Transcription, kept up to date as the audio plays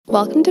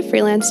Welcome to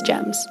Freelance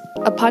Gems,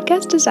 a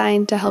podcast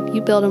designed to help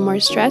you build a more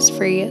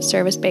stress-free,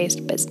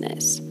 service-based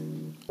business.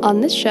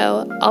 On this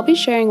show, I'll be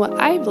sharing what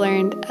I've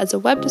learned as a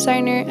web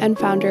designer and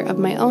founder of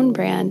my own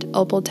brand,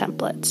 Opal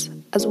Templates,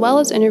 as well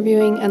as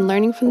interviewing and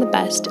learning from the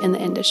best in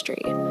the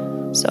industry.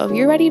 So if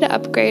you're ready to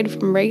upgrade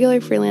from regular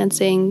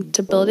freelancing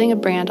to building a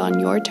brand on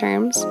your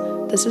terms,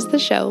 this is the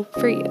show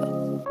for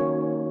you.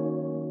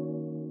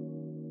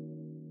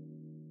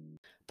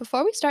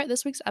 Before we start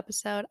this week's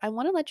episode, I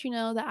want to let you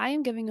know that I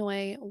am giving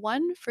away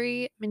one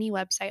free mini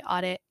website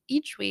audit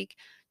each week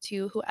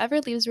to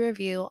whoever leaves a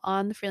review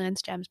on the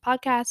Freelance Gems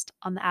podcast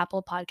on the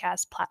Apple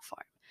Podcast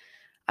platform.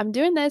 I'm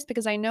doing this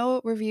because I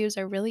know reviews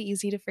are really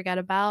easy to forget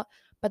about,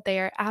 but they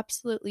are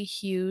absolutely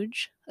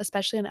huge,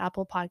 especially on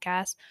Apple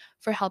Podcasts,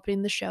 for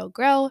helping the show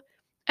grow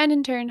and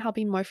in turn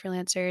helping more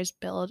freelancers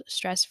build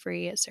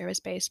stress-free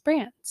service-based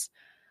brands.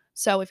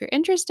 So if you're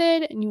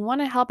interested and you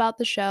want to help out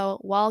the show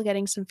while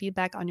getting some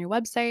feedback on your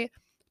website,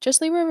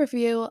 just leave a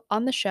review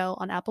on the show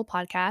on Apple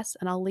Podcasts,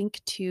 and I'll link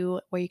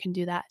to where you can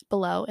do that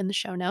below in the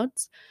show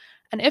notes.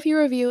 And if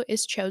your review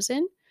is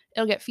chosen,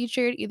 it'll get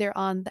featured either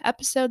on the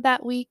episode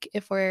that week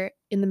if we're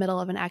in the middle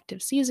of an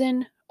active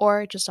season,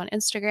 or just on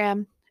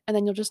Instagram. And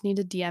then you'll just need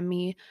to DM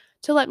me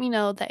to let me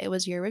know that it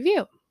was your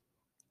review.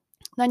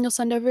 Then you'll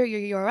send over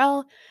your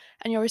URL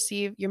and you'll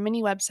receive your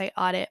mini website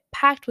audit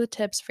packed with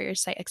tips for your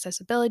site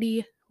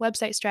accessibility,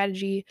 website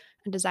strategy,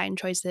 and design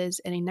choices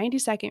in a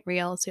 90-second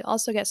reel. So you'll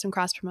also get some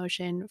cross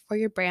promotion for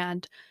your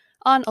brand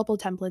on Opal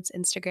Templates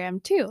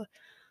Instagram too.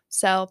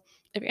 So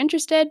if you're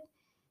interested,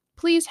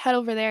 please head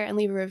over there and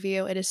leave a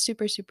review. It is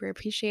super, super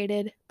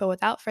appreciated. But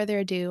without further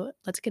ado,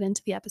 let's get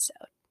into the episode.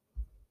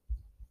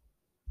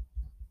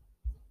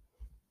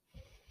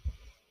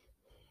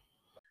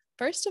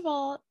 First of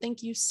all,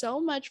 thank you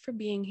so much for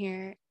being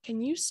here.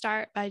 Can you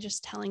start by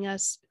just telling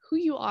us who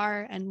you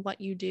are and what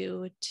you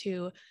do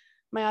to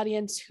my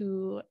audience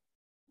who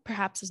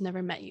perhaps has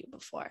never met you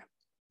before?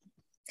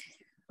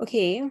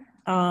 Okay.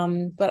 Well,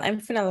 I'm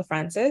Fernella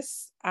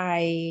Francis.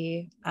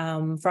 I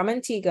am from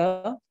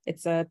Antigua.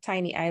 It's a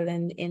tiny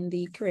island in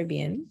the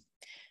Caribbean.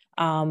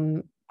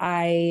 I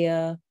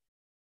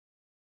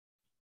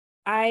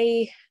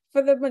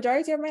for the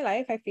majority of my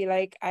life, I feel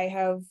like I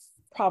have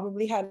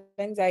probably had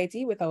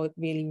anxiety without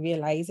really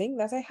realizing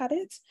that I had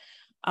it.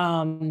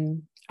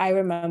 I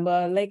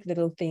remember like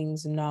little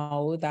things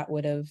now that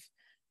would have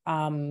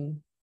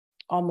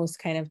almost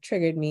kind of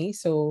triggered me.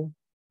 So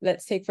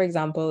let's take, for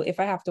example, if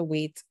I have to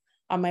wait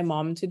on my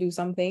mom to do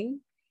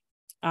something,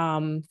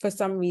 for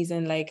some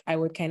reason, like I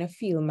would kind of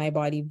feel my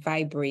body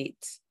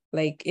vibrate.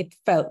 Like it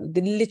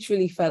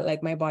literally felt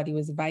like my body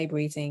was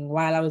vibrating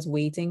while I was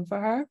waiting for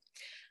her.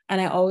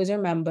 And I always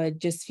remember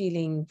just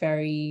feeling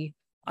very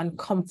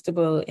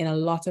uncomfortable in a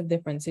lot of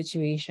different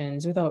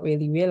situations without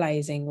really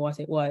realizing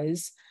what it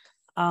was.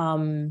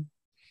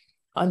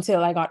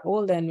 Until I got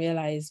older and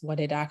realized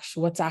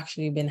what's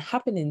actually been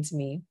happening to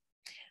me.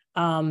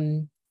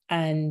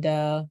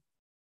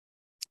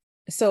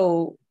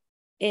 So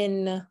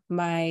in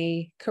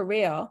my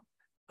career,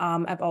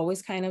 I've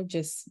always kind of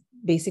just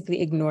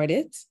basically ignored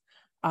it.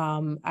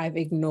 I've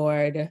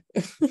ignored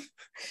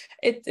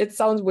it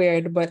sounds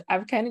weird, but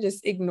I've kind of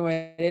just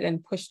ignored it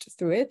and pushed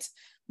through it.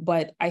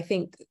 But I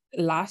think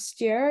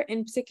last year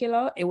in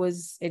particular,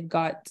 it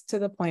got to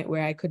the point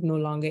where I could no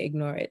longer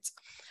ignore it.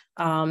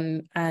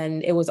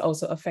 And it was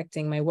also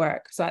affecting my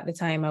work. So at the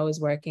time I was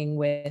working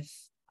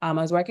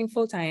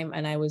full-time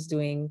and I was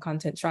doing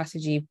content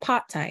strategy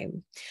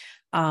part-time.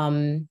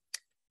 And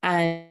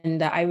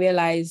I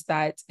realized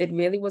that it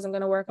really wasn't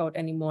going to work out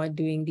anymore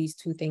doing these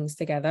two things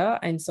together.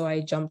 And so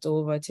I jumped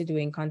over to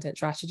doing content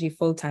strategy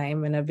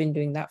full-time, and I've been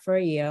doing that for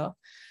a year.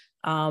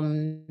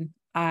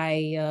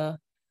 I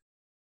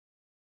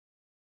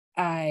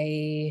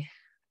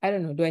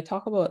don't know. Do I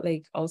talk about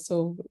like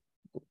also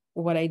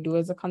what I do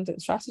as a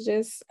content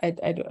strategist? I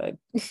do.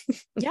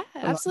 Yeah,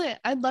 absolutely.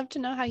 I'd love to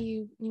know how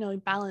you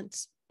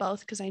balance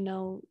both, because I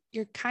know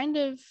you're kind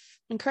of,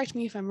 and correct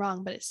me if I'm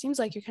wrong, but it seems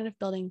like you're kind of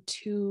building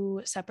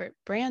two separate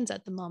brands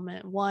at the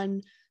moment.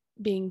 One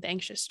being the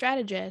anxious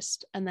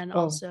strategist, and then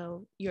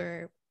also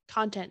your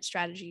content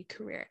strategy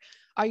career.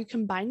 Are you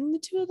combining the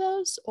two of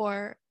those,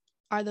 or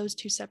are those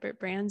two separate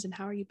brands, and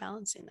how are you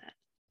balancing that?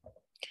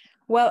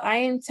 Well, I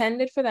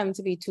intended for them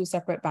to be two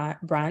separate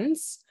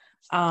brands.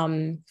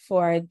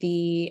 For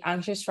the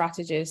anxious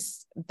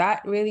strategist,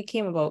 that really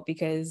came about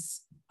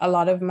because a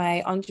lot of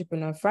my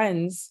entrepreneur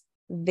friends,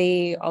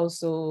 they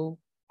also,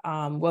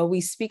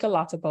 we speak a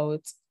lot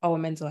about our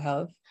mental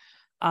health.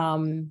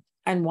 And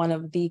one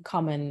of the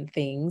common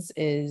things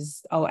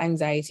is our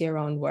anxiety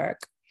around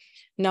work.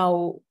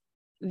 Now,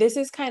 this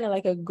is kind of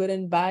like a good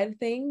and bad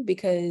thing,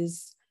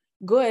 because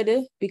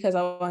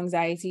our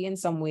anxiety in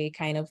some way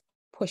kind of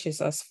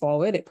pushes us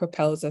forward. It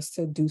propels us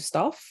to do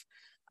stuff.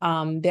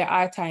 There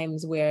are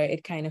times where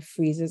it kind of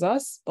freezes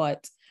us,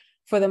 but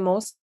for the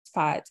most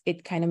part,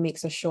 it kind of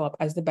makes us show up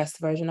as the best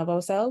version of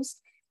ourselves.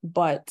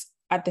 But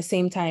at the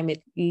same time,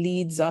 it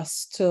leads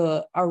us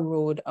to a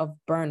road of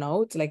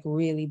burnout, like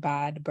really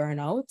bad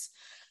burnout.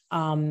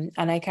 And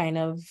I kind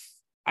of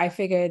I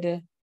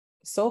figured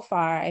so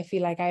far, I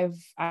feel like I've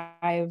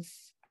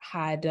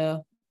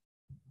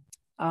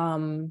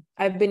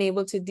been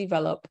able to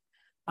develop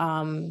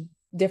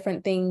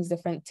different things,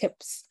 different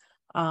tips,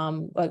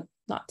 well,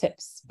 not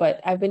tips,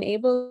 but I've been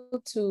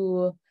able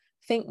to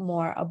think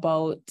more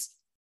about,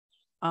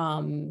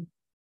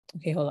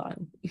 okay, hold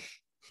on.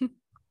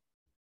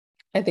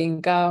 I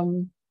think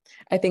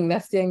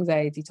that's the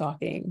anxiety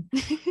talking.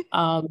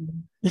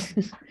 Um,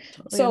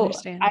 Totally so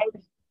understand. I,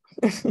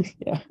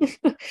 yeah,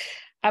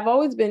 I've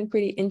always been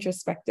pretty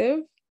introspective.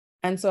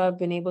 And so I've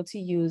been able to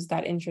use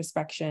that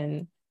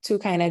introspection to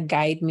kind of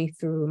guide me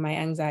through my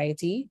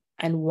anxiety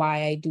and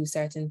why I do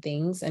certain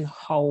things and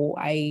how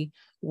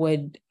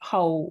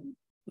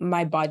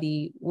my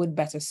body would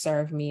better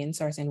serve me in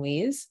certain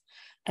ways.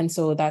 And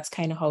so that's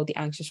kind of how the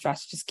anxious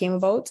strategist came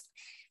about.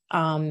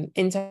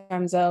 In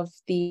terms of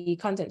the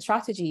content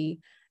strategy,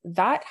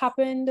 that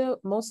happened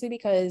mostly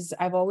because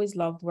I've always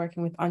loved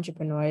working with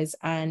entrepreneurs,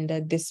 and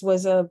this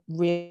was a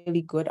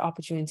really good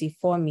opportunity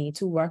for me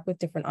to work with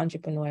different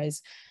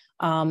entrepreneurs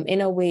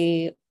in a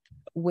way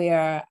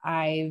where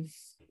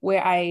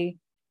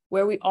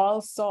where we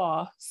all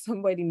saw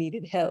somebody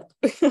needed help,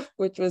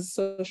 which was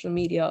social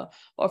media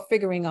or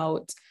figuring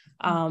out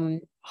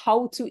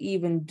how to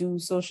even do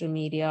social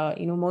media.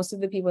 You know, most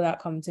of the people that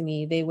come to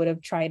me, they would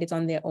have tried it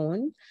on their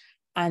own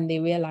and they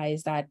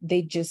realize that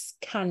they just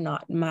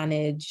cannot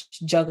manage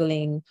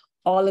juggling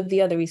all of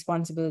the other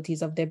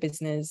responsibilities of their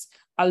business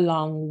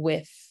along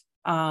with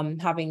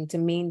having to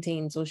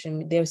maintain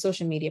their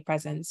social media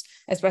presence,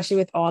 especially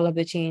with all of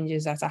the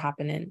changes that are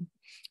happening.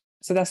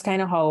 So that's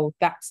kind of how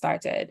that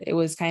started. It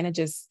was kind of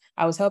just,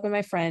 I was helping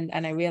my friend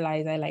and I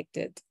realized I liked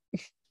it.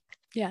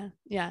 Yeah,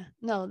 yeah.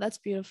 No, that's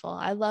beautiful.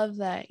 I love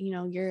that,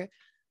 you're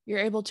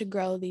able to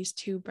grow these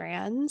two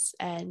brands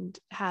and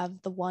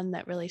have the one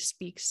that really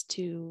speaks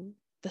to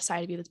the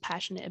side of you that's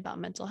passionate about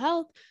mental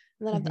health,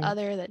 and then have the Mm-hmm.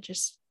 other that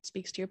just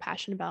speaks to your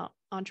passion about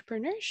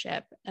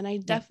entrepreneurship. And I Yeah.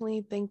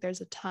 definitely think there's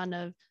a ton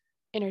of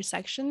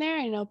intersection there.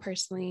 I know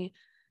personally,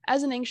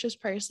 as an anxious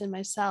person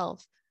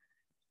myself,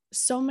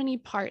 so many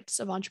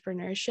parts of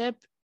entrepreneurship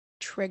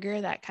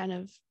trigger that kind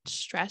of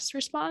stress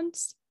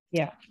response.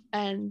 Yeah.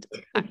 And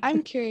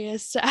I'm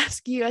curious to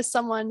ask you, as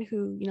someone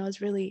who,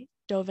 has really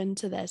dove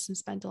into this and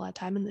spent a lot of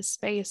time in this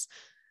space,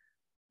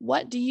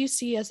 what do you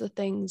see as the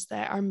things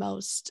that are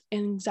most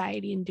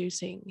anxiety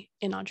inducing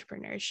in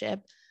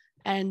entrepreneurship?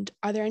 And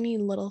are there any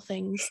little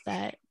things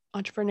that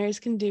entrepreneurs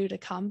can do to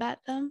combat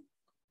them?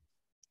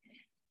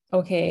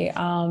 Okay.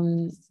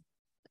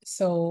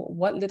 So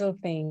what little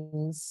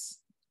things?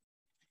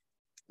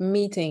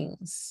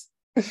 Meetings.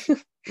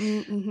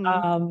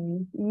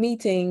 Mm-hmm.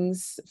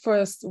 Meetings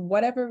for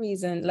whatever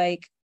reason,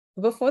 like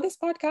before this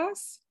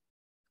podcast,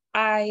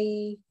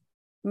 I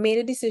made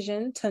a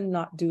decision to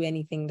not do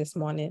anything this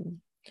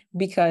morning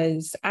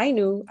because I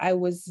knew I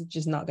was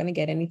just not going to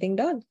get anything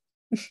done.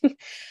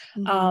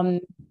 Mm-hmm. um,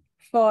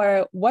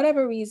 for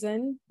whatever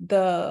reason,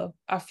 a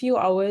few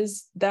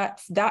hours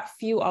that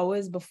few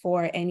hours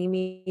before any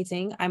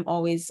meeting, I'm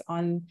always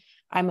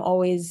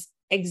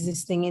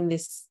existing in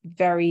this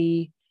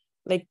very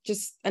like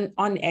just an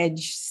on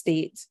edge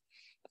state.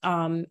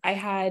 I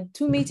had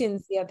two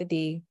meetings the other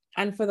day,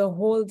 and for the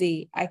whole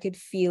day, I could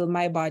feel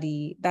my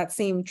body, that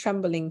same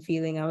trembling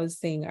feeling I was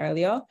saying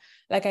earlier.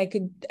 Like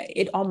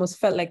it almost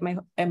felt like my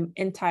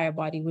entire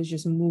body was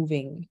just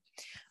moving.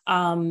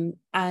 And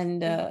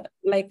Yeah.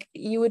 like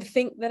you would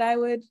think that I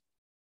would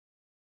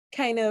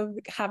kind of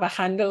have a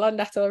handle on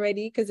that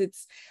already, because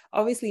it's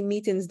obviously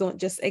meetings don't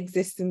just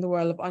exist in the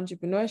world of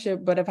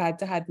entrepreneurship, but I've had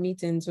to have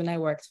meetings when I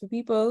worked for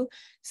people.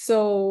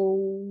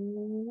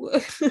 So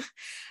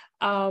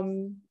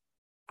um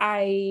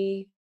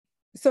I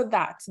so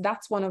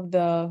that's one of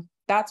the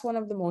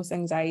most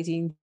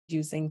anxiety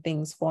inducing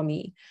things for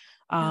me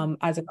Yeah.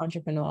 as an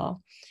entrepreneur.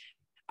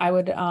 I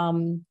would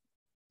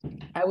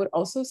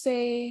also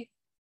say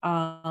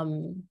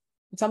um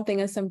something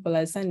as simple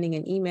as sending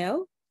an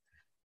email.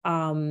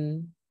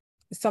 um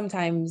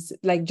Sometimes,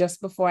 like,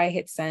 just before I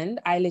hit send,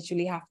 I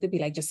literally have to be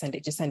like, just send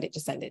it, just send it,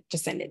 just send it,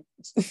 just send it.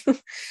 Yeah.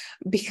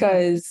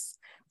 Because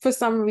for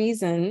some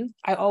reason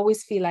I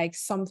always feel like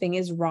something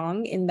is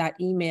wrong in that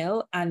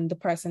email, and the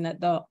person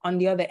on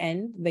the other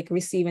end, like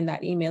receiving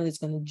that email, is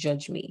going to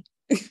judge me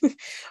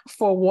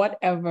for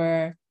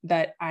whatever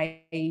that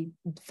I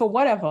for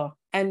whatever.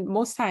 And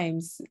most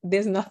times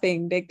there's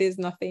nothing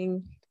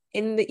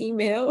in the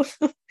email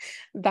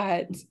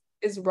that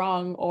is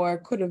wrong or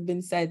could have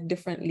been said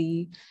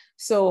differently.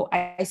 So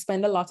I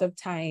spend a lot of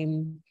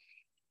time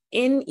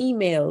in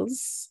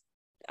emails,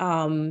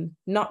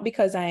 not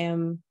because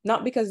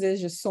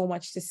there's just so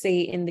much to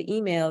say in the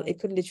email. It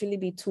could literally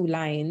be 2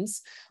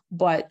 lines,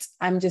 but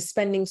I'm just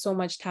spending so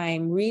much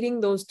time reading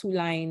those 2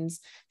 lines,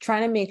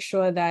 trying to make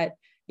sure that,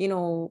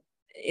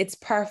 it's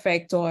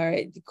perfect, or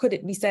could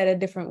it be said a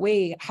different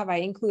way? Have I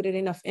included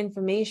enough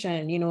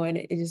information? And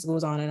it just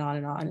goes on and on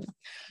and on.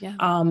 Yeah.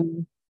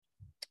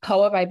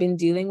 How have I been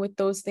dealing with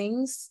those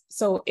things?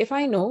 So if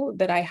I know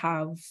that I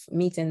have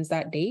meetings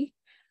that day,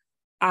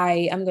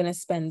 I am going to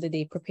spend the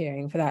day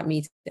preparing for that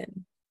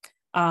meeting.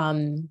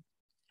 Um,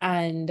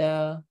 and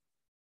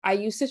I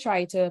used to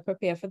try to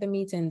prepare for the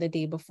meeting the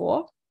day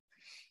before.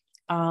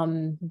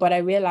 But I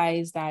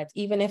realized that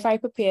even if I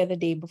prepare the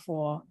day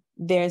before,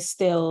 there's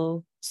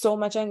still so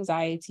much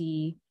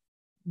anxiety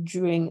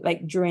during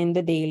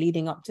the day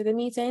leading up to the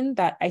meeting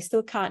that I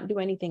still can't do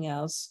anything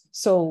else.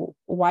 So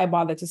why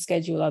bother to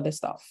schedule other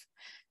stuff?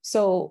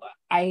 So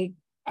I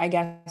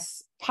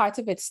guess part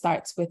of it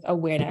starts with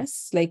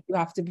awareness. Like you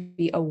have to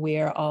be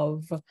aware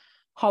of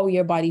how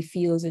your body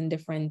feels in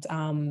different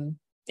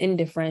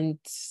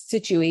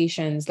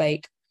situations.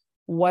 Like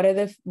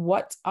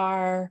what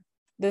are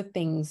the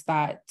things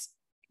that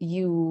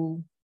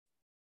you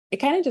it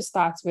kind of just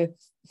starts with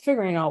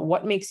figuring out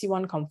what makes you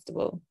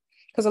uncomfortable.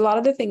 Because a lot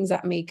of the things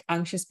that make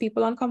anxious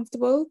people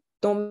uncomfortable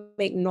don't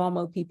make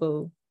normal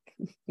people,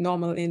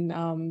 normal in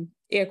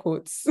air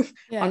quotes,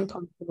 Yeah.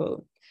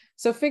 uncomfortable.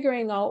 So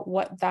figuring out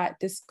what that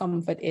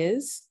discomfort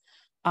is,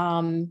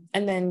 and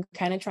then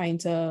kind of trying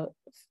to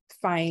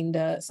find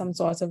some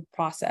sort of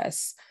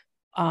process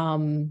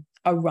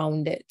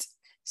around it.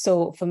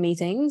 So for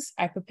meetings,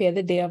 I prepare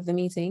the day of the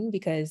meeting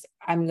because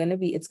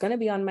it's gonna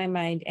be on my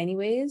mind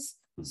anyways.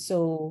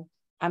 So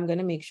I'm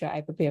gonna make sure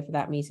I prepare for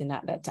that meeting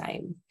at that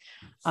time.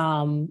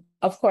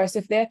 Of course,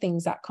 if there are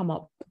things that come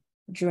up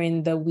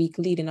during the week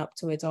leading up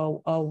to it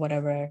or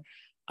whatever,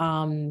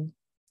 I'm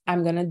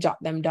gonna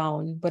jot them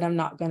down, but I'm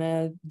not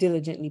gonna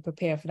diligently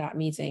prepare for that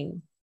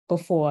meeting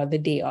before the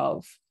day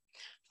of.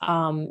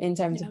 In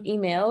terms of Yeah.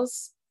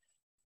 emails,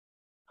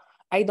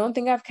 I don't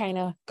think I've kind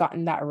of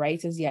gotten that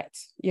right as yet,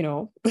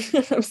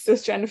 I'm still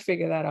trying to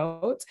figure that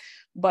out.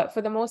 But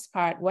for the most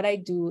part, what I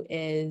do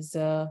is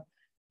I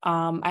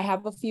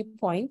have a few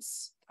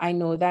points. I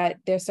know that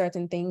there's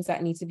certain things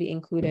that need to be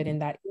included in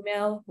that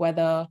email,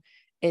 whether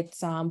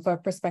it's for a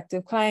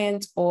prospective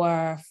client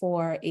or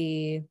for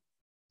a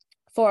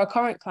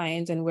current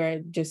client, and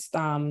we're just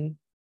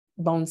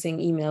bouncing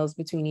emails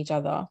between each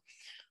other.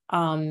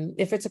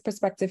 If it's a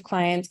prospective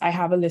client, I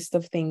have a list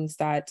of things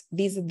that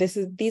these are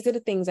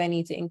the things I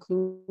need to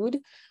include.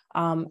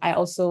 I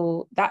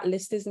also, that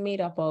list is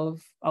made up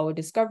of our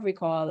discovery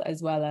call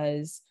as well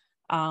as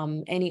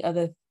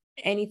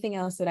anything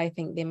else that I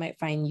think they might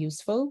find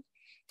useful.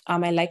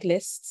 I like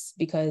lists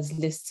because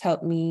lists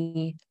help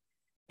me,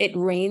 it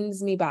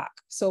reins me back.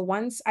 So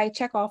once I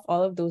check off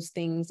all of those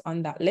things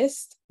on that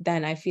list,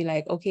 then I feel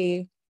like,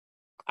 okay,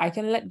 I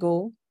can let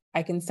go.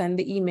 I can send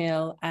the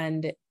email,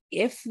 and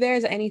if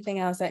there's anything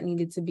else that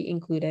needed to be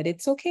included,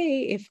 it's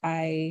okay if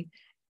I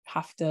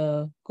have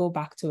to go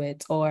back to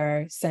it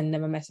or send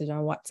them a message on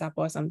WhatsApp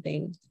or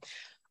something.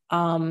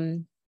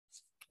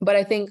 But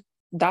I think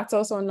that's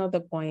also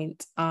another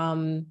point,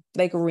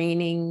 like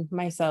reining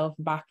myself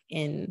back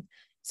in.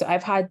 So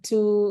I've had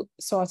to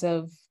sort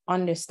of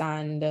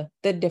understand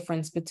the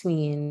difference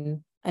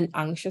between an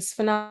anxious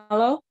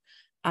Fernella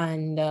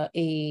and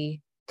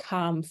a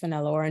calm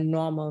Fernella or a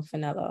normal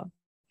Fernella.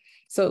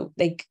 So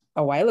like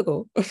a while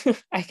ago,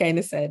 I kind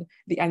of said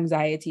the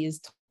anxiety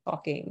is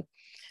talking.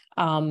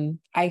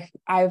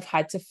 I've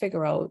had to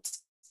figure out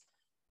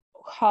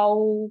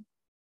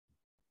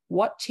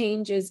what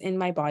changes in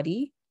my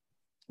body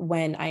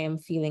when I am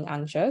feeling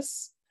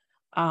anxious,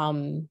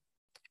 and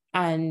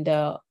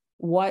how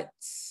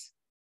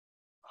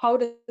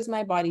does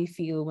my body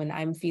feel when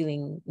I'm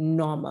feeling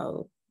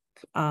normal,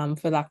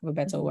 for lack of a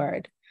better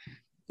word.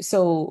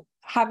 So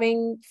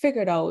having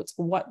figured out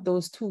what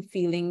those two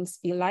feelings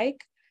feel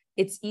like,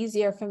 it's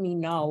easier for me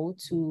now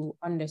to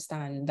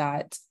understand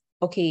that,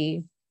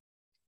 okay,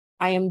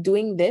 I am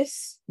doing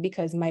this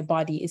because my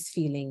body is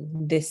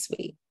feeling this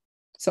way.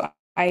 So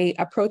I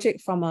approach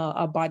it from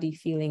a body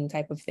feeling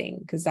type of thing,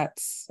 because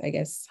that's, I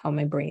guess, how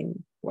my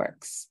brain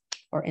works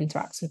or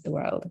interacts with the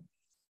world.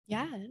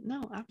 Yeah,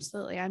 no,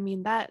 absolutely. I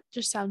mean, that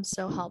just sounds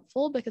so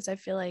helpful because I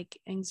feel like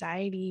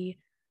anxiety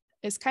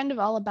is kind of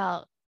all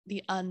about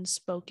the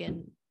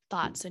unspoken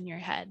thoughts in your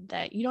head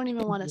that you don't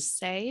even want to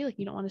say, like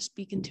you don't want to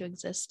speak into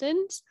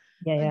existence.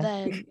 But Yeah,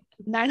 then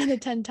 9 out of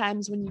 10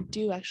 times when you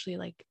do actually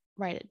like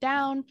write it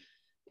down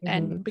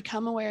and yeah.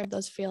 become aware of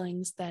those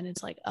feelings, then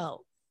it's like,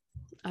 oh,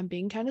 I'm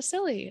being kind of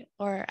silly,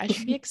 or I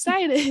should be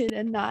excited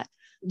and not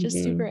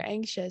just super Mm-hmm.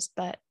 anxious.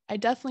 But I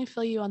definitely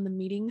feel you on the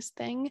meetings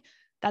thing.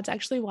 That's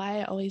actually why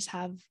I always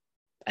have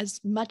as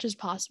much as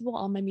possible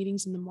all my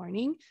meetings in the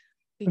morning,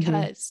 Mm-hmm.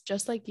 because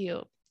just like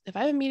you, if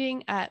I have a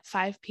meeting at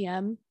 5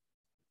 p.m.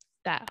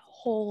 that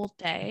whole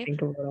day,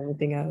 Think about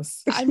anything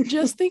else. I'm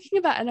just thinking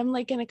about it, and I'm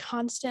like in a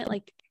constant,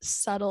 like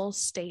subtle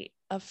state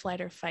of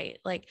flight or fight.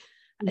 Like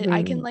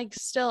I can Mm-hmm. like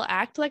still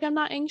act like I'm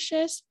not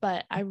anxious,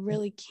 but I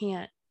really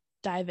can't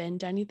dive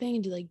into anything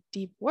and do like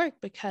deep work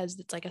because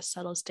it's like a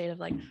subtle state of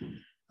like,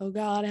 oh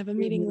God, I have a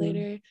meeting Mm-hmm.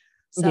 later.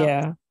 So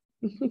Yeah.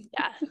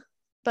 yeah.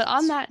 But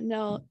on that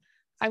note,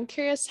 I'm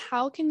curious,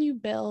 how can you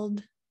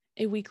build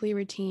a weekly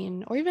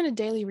routine or even a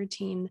daily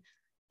routine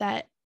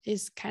that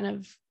is kind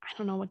of, I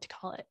don't know what to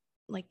call it,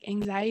 like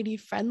anxiety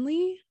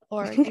friendly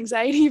or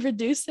anxiety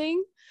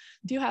reducing?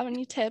 Do you have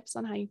any tips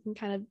on how you can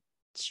kind of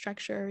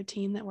structure a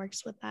routine that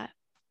works with that?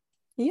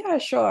 Yeah,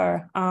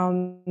 sure.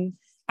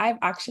 I've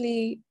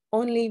actually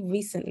only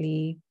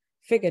recently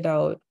figured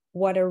out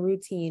what a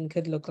routine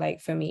could look like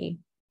for me.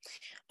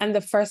 And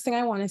the first thing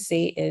I want to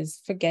say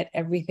is forget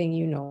everything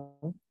you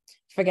know.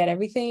 Forget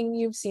everything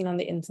you've seen on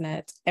the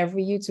internet,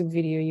 every YouTube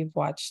video you've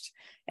watched,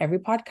 every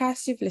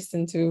podcast you've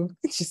listened to.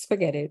 Just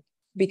forget it,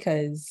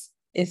 because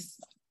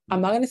I'm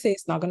not going to say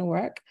it's not going to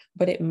work,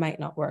 but it might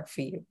not work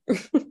for you.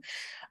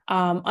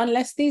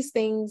 Unless the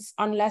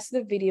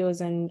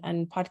videos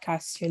and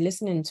podcasts you're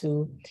listening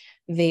to,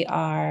 they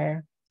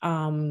are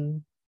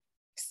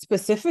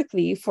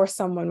specifically for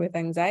someone with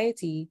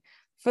anxiety.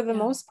 For the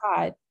most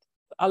part,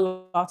 a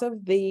lot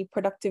of the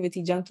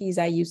productivity junkies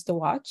I used to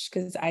watch,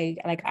 because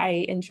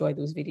I enjoy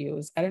those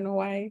videos. I don't know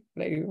why,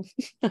 but I do.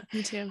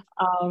 Me too.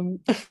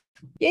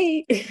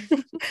 Yay.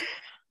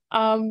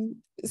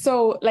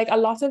 So like a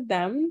lot of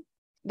them,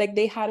 like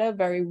they had a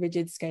very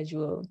rigid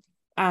schedule.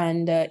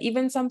 And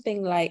even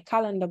something like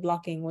calendar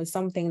blocking was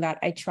something that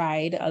I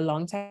tried a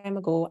long time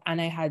ago, and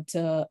I had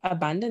to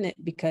abandon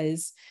it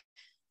because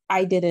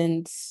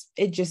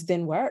it just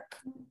didn't work.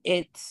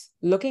 It's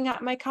looking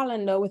at my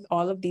calendar with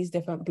all of these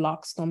different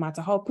blocks, no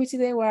matter how pretty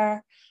they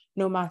were,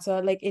 no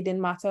matter, like, it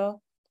didn't matter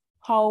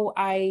how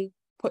I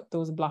put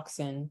those blocks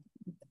in.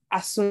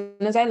 As soon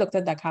as I looked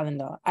at that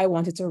calendar, I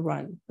wanted to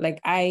run.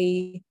 Like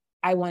I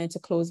wanted to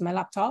close my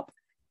laptop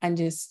and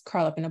just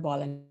curl up in a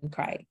ball and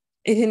cry.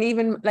 It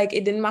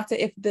didn't matter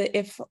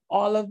if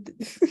all of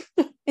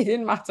it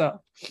didn't matter.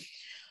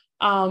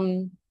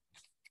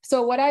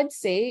 So what I'd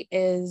say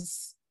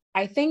is,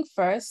 I think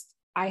first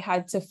I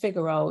had to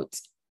figure out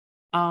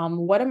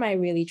what am I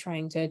really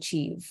trying to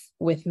achieve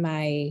with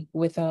a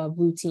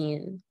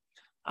routine.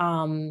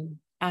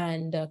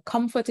 And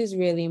comfort is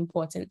really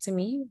important to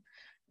me,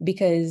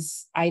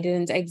 because I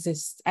didn't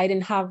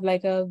have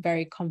like a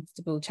very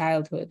comfortable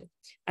childhood.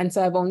 And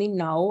so I've only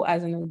now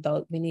as an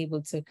adult been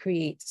able to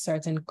create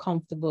certain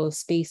comfortable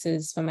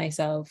spaces for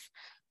myself.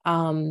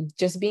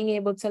 Just being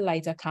able to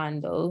light a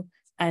candle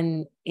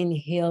and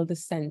inhale the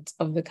scent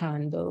of the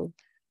candle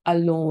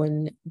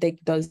alone,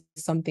 that does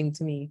something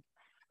to me.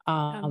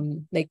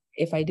 Like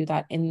if I do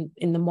that in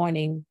the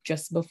morning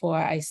just before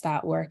I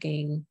start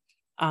working,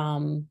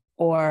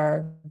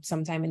 or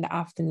sometime in the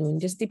afternoon,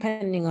 just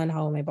depending on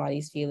how my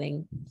body's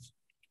feeling.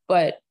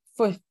 But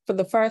for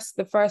the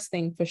first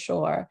thing for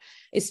sure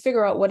is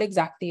figure out what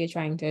exactly you're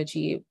trying to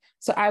achieve.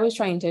 So I was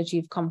trying to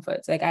achieve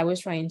comfort. Like I was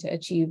trying to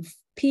achieve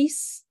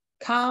peace,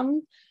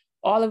 calm,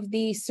 all of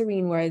these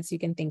serene words you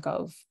can think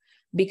of.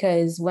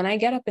 Because when I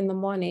get up in the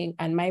morning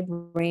and my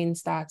brain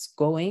starts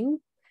going,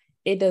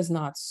 it does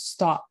not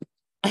stop.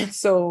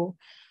 So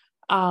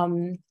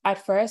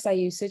at first I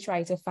used to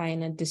try to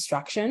find a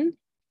distraction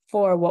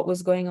for what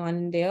was going on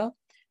in there.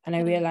 And I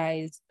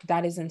realized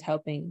that isn't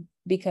helping,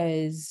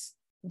 because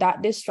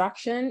that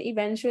distraction,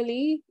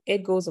 eventually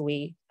it goes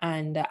away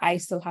and I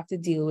still have to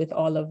deal with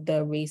all of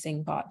the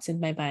racing thoughts in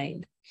my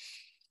mind.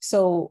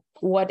 So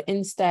what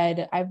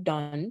instead I've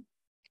done,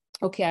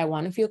 okay, I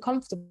want to feel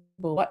comfortable.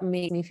 What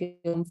makes me feel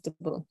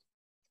comfortable?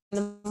 In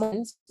the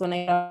moments when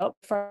I get up,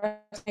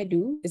 first I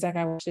do is like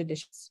I wash the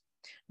dishes,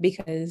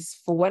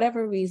 because for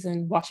whatever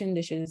reason, washing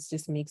dishes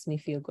just makes me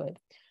feel good.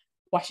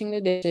 Washing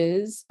the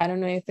dishes, I don't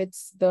know if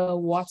it's the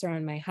water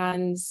on my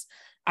hands,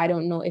 I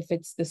don't know if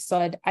it's the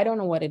sud, I don't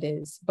know what it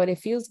is, but it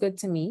feels good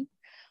to me.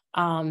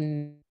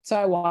 So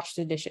I wash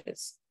the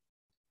dishes.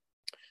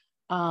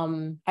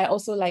 I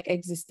also like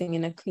existing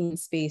in a clean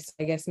space.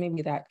 I guess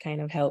maybe that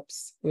kind of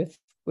helps with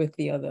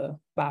the other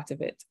part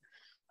of it.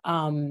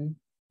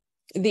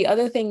 The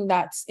other thing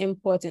that's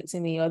important to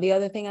me, or the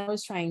other thing I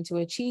was trying to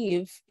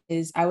achieve,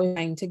 is I was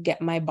trying to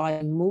get my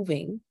body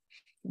moving,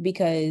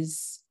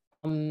 because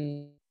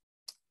I'm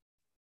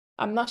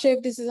not sure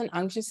if this is an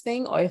anxious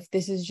thing or if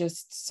this is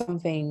just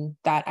something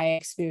that I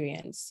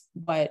experience.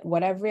 But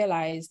what I've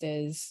realized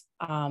is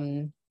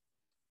I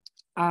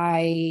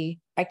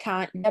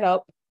can't get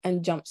up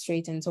and jump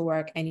straight into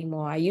work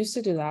anymore. I used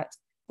to do that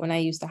when I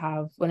used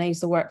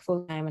to work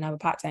full time and have a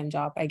part-time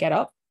job. I get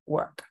up,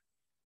 work.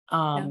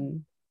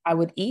 I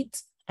would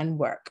eat and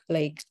work.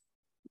 Like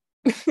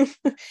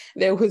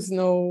there was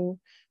no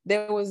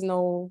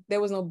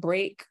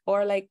break,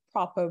 or like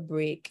proper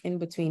break in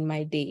between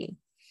my day.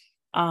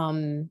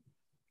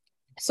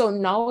 So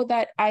now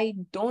that I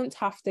don't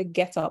have to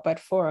get up at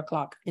 4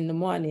 o'clock in the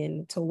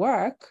morning to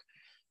work,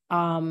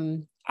 I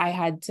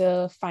had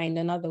to find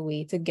another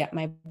way to get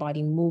my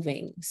body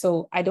moving.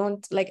 So I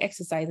don't like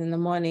exercise in the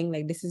morning.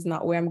 Like this is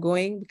not where I'm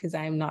going, because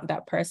I'm not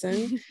that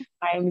person.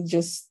 I'm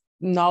just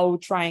now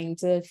trying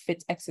to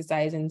fit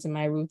exercise into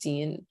my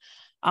routine.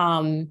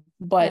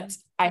 But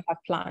I have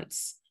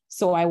plants,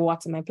 so I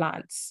water my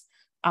plants.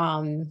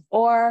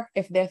 Or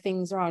if there are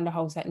things around the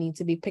house that need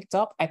to be picked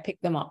up, I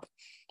pick them up.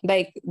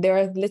 Like there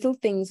are little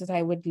things that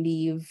I would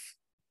leave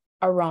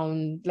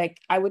around, like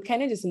I would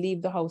kind of just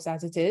leave the house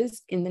as it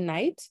is in the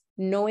night,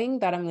 knowing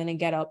that I'm going to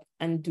get up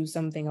and do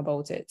something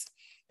about it.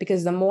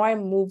 Because the more I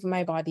move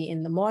my body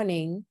in the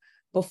morning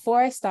before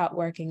I start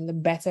working, the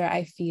better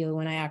I feel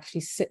when I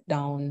actually sit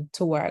down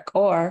to work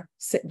or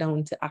sit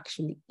down to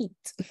actually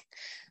eat.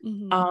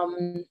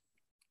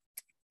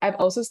 I've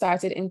also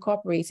started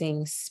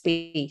incorporating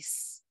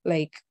space,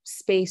 like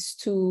space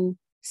to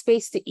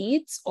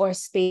eat or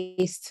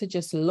space to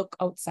just look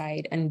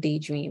outside and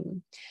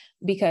daydream.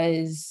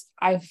 Because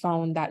I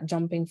found that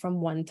jumping from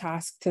one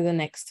task to the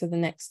next, to the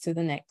next, to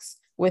the next,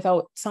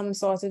 without some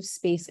sort of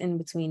space in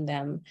between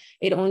them,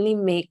 it only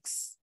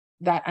makes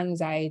that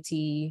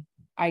anxiety,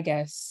 I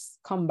guess,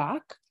 come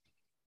back.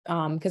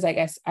 Because I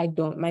guess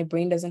my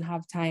brain doesn't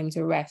have time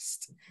to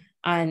rest.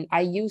 And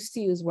I used to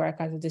use work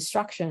as a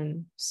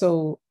distraction.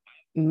 So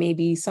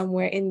maybe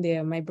somewhere in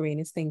there, my brain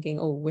is thinking,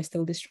 oh, we're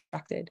still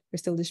distracted. We're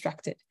still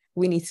distracted.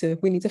 We need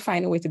to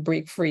find a way to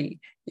break free,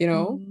 you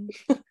know?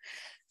 Mhm.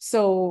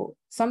 So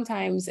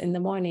sometimes in the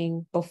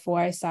morning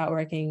before I start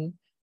working,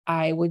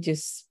 I would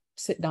just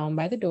sit down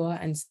by the door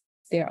and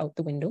stare out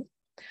the window.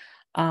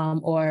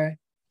 Or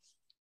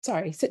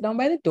sorry, sit down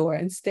by the door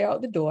and stare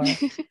out the door.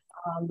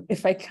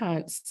 If I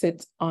can't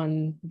sit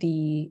down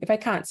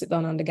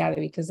on the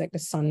gallery because like the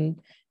sun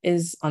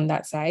is on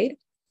that side.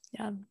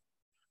 Yeah.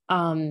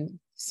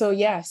 So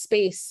yeah,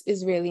 space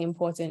is really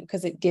important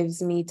because it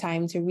gives me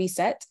time to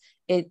reset.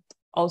 It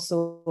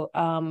also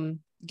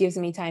gives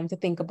me time to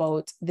think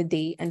about the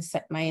day and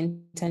set my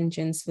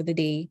intentions for the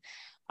day.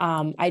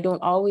 I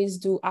don't always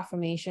do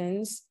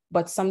affirmations,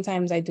 but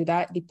sometimes I do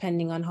that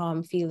depending on how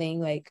I'm feeling.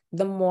 Like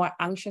the more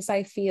anxious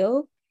I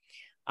feel,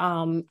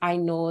 I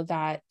know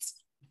that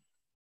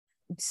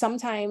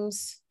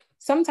sometimes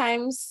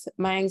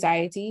my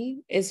anxiety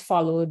is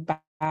followed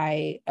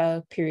by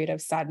a period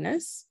of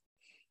sadness,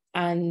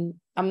 and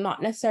I'm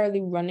not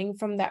necessarily running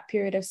from that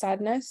period of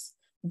sadness,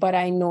 but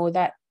I know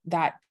that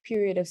that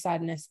period of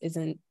sadness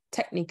isn't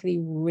technically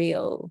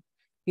real.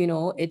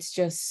 It's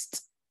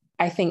just,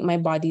 I think, my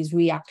body's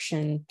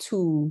reaction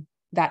to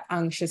that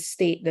anxious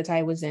state that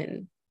I was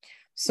in.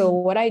 So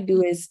Mm. what I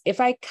do is, if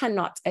I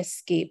cannot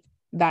escape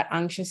that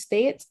anxious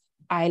state,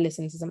 I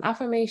listen to some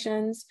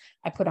affirmations,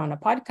 I put on a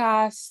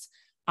podcast.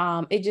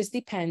 It just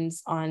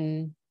depends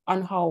on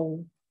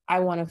how I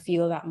want to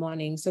feel that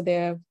morning. So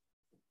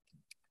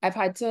I've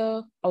had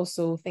to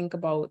also think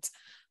about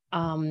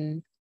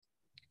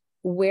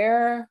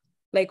where,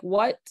 like,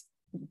 what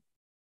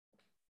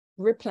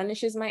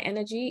replenishes my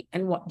energy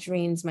and what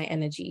drains my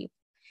energy.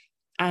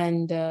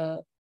 And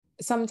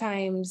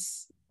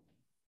sometimes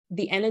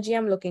the energy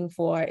I'm looking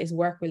for is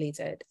work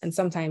related. And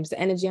sometimes the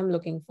energy I'm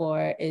looking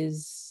for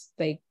is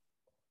like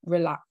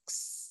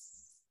relax.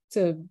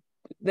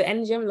 The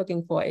energy I'm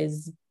looking for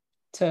is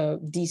to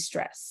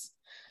de-stress.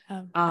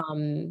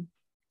 Um,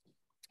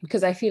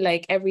 because I feel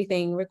like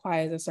everything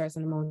requires a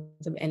certain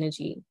amount of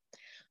energy.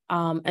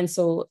 And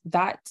so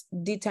that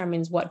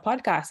determines what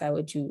podcast I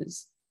would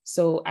choose.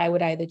 So I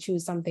would either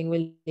choose something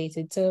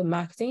related to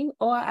marketing,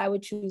 or I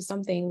would choose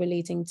something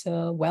relating to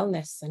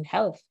wellness and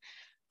health.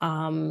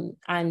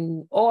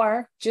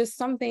 Or just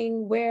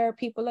something where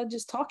people are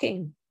just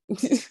talking.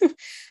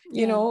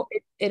 Yeah.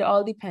 It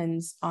all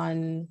depends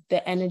on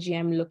the energy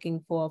I'm looking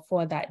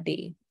for that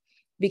day.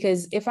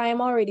 Because if I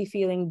am already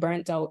feeling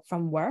burnt out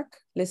from work,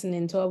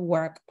 listening to a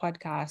work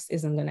podcast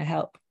isn't going to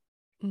help.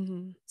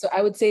 Mm-hmm. So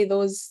I would say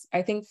those,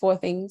 I think, four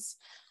things.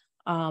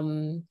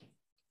 Um,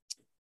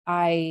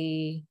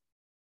 I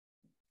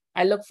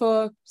I look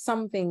for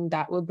something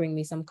that will bring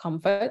me some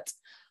comfort.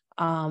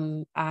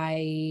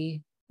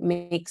 I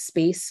make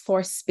space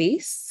for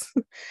space.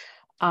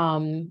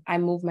 I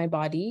move my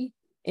body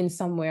in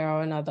some way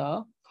or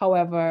another.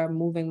 However,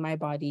 moving your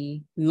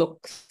body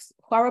looks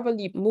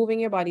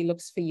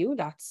for you,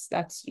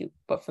 that's you.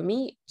 But for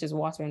me, just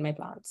watering my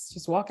plants,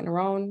 just walking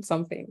around,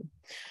 something.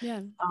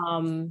 Yeah.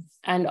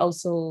 And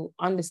also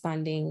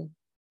understanding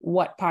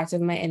what part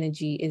of my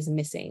energy is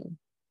missing.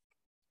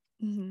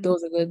 Mm-hmm.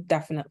 Those are the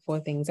definite four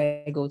things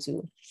I go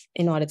to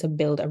in order to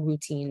build a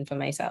routine for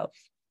myself.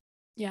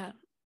 Yeah.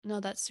 No,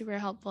 that's super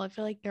helpful. I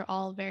feel like they're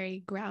all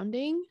very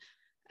grounding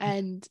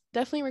and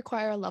definitely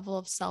require a level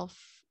of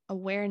self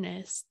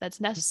awareness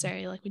that's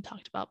necessary, like we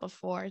talked about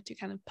before, to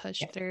kind of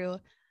push Yeah. through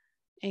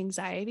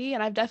anxiety.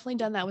 And I've definitely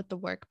done that with the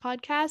work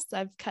podcasts.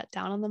 I've cut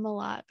down on them a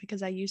lot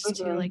because I used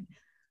to like Mhm.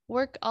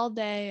 work all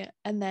day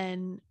and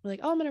then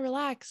like, oh, I'm gonna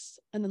relax,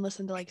 and then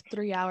listen to like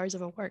 3 hours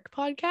of a work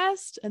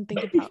podcast and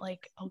think about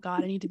like, oh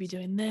God, I need to be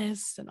doing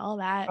this and all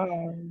that.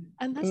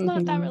 And that's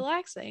not that Mhm.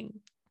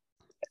 relaxing.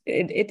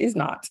 It is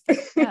not.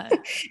 Yeah.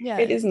 It Yeah.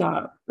 is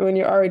not. When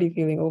you're already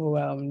feeling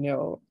overwhelmed,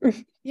 no.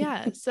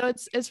 Yeah. So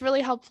it's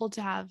really helpful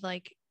to have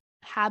like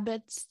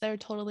habits that are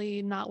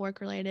totally not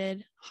work related,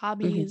 Mhm.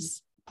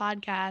 hobbies,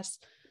 podcasts,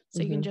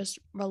 so you can Mhm. just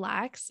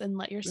relax and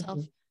let yourself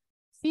Mhm.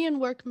 be in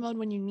work mode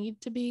when you need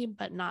to be,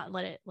 but not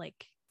let it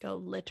like go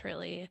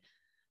literally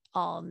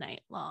all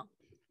night long.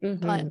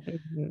 But Mhm.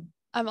 Mhm.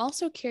 I'm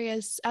also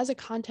curious, as a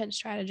content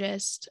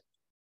strategist,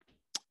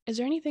 is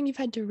there anything you've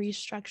had to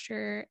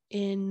restructure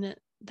in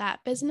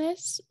that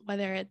business,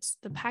 whether it's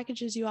the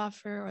packages you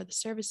offer or the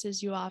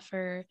services you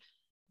offer?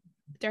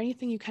 Is there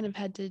anything you kind of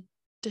had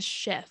to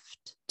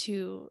shift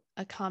to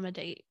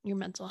accommodate your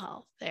mental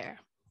health there?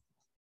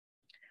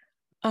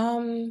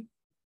 Um,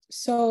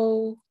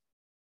 so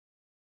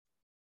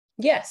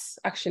yes,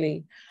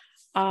 actually.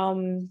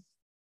 Um,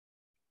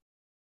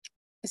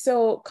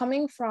 So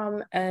coming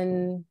from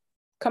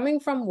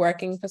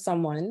working for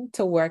someone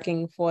to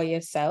working for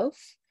yourself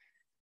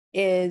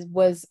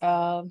was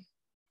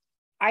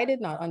I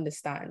did not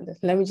understand.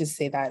 Let me just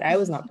say that I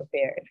was not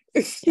prepared.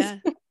 Yeah.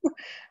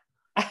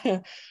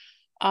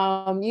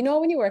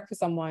 When you work for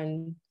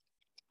someone,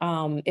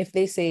 if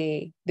they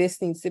say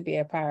this needs to be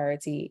a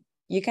priority,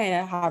 you kind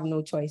of have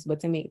no choice but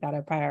to make that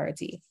a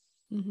priority.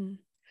 Mm-hmm.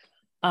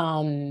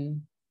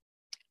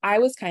 I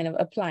was kind of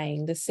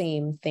applying the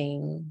same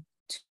thing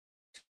to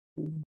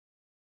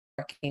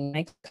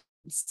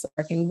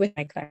working with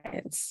my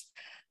clients.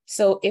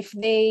 So if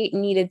they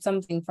needed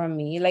something from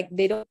me, like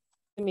they don't,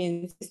 I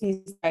mean, this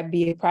needs to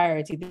be a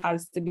priority. This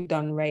has to be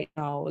done right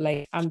now.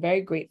 Like I'm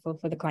very grateful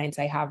for the clients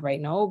I have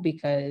right now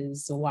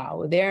because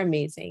wow, they're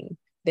amazing.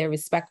 They're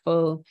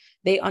respectful.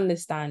 They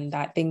understand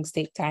that things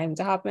take time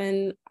to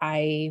happen.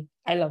 I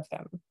love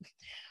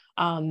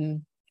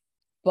them.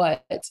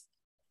 But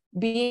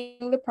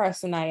being the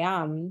person I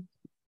am,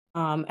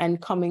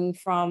 and coming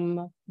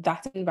from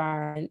that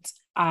environment,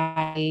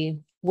 I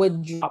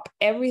would drop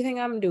everything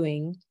I'm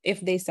doing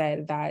if they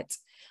said that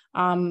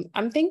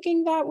I'm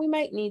thinking that we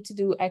might need to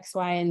do X,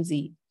 Y, and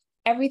Z.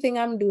 Everything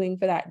I'm doing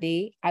for that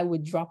day, I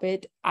would drop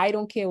it. I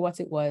don't care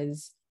what it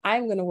was.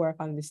 I'm going to work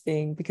on this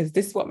thing because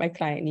this is what my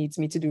client needs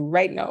me to do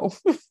right now.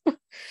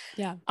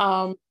 Yeah.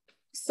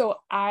 So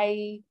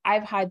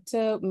I've had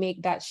to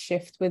make that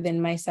shift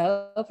within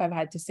myself. I've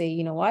had to say,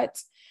 you know what?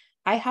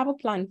 I have a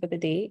plan for the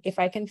day. If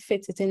I can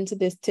fit it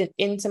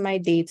into my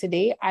day to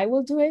day, I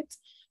will do it.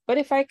 But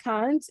if I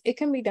can't, it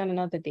can be done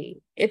another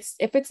day. If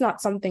it's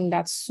not something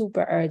that's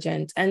super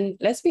urgent. And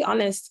let's be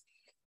honest,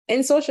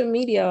 in social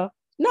media,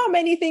 not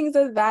many things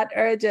are that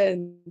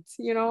urgent,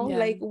 Yeah.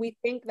 like we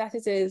think that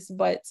it is,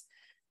 but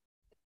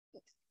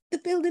the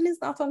building is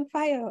not on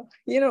fire.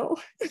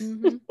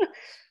 Mm-hmm.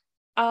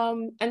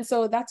 And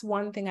so that's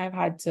one thing I've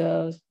had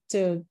to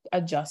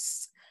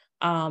adjust.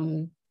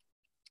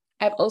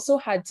 I've also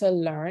had to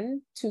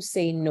learn to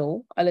say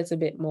no a little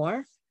bit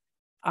more,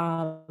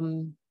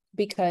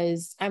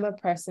 because I'm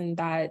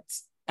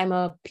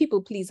a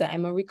people pleaser.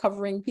 I'm a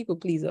recovering people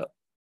pleaser.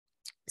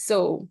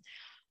 So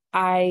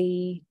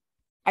I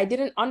I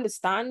didn't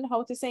understand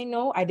how to say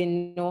no. I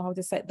didn't know how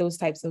to set those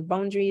types of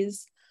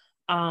boundaries.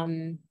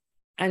 Um,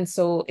 and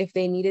so if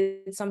they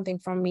needed something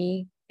from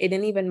me, it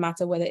didn't even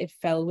matter whether it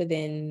fell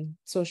within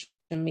social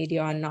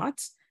media or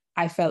not.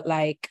 I felt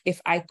like if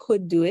I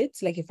could do it,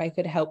 like if I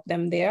could help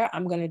them there,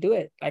 I'm gonna do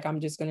it. Like I'm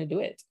just gonna do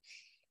it.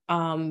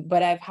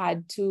 But I've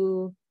had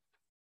to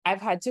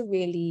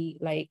really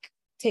like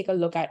take a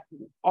look at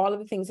all of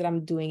the things that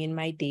I'm doing in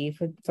my day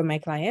for my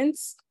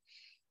clients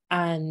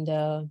and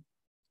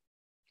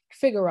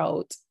figure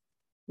out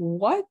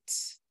what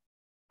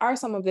are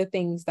some of the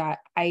things that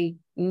I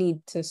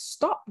need to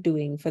stop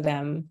doing for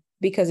them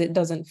because it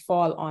doesn't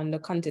fall on the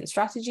content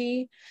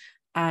strategy,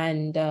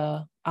 and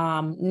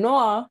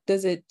nor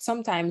does it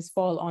sometimes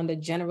fall on the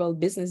general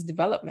business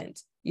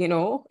development.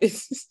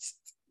 It's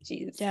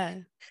jeez. Yeah.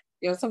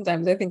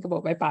 Sometimes I think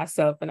about my past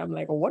self and I'm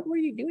like, what were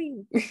you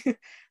doing? Like,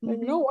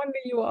 no Mm-hmm. wonder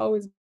you were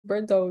always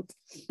burnt out.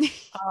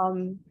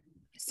 Um,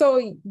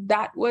 so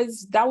that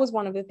was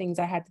one of the things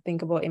I had to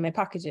think about in my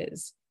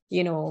packages.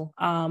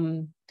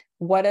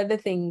 What are the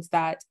things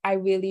that I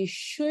really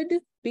should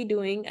be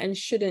doing and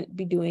shouldn't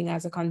be doing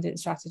as a content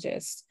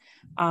strategist?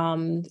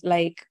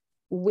 Like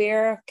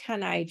where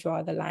can I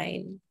draw the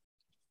line?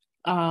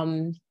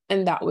 And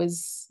that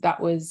was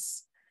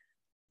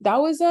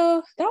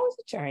a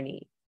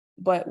journey.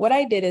 But what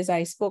I did is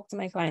I spoke to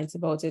my clients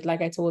about it.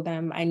 Like I told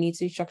them, I need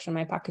to structure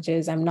my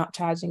packages. I'm not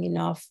charging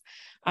enough.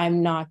 I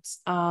am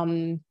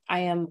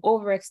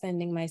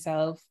overextending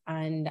myself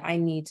and I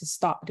need to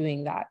stop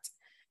doing that.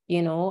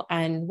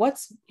 And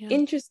what's Yeah.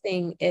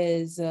 interesting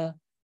is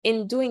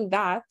in doing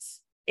that,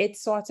 it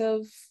sort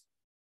of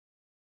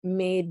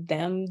made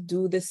them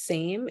do the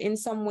same in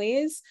some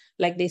ways.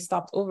 Like they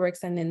stopped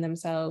overextending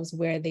themselves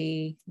where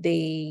they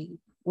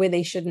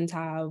shouldn't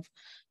have,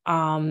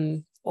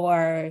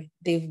 or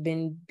they've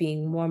been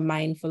being more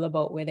mindful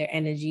about where their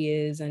energy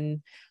is,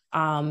 and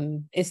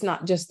it's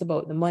not just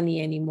about the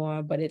money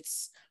anymore, but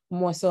it's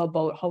more so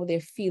about how they're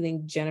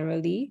feeling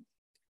generally.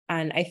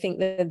 And I think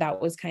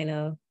that was kind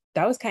of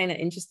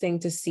interesting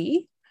to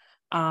see.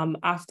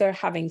 After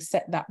having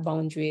set that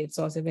boundary, it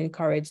sort of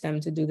encouraged them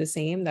to do the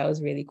same. That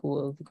was really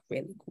cool,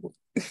 really cool.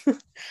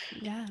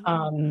 Yeah. Oh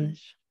my um,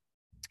 gosh.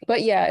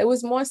 but yeah, it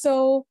was more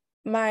so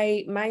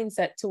my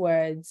mindset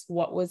towards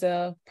what was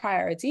a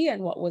priority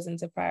and what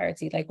wasn't a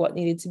priority, like what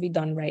needed to be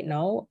done right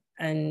now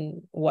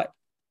and what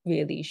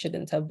really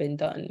shouldn't have been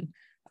done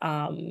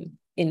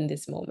in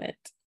this moment.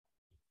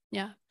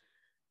 Yeah.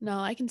 No,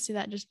 I can see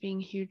that just being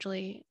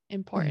hugely Mhm.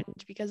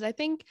 important because I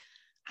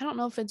don't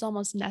know if it's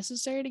almost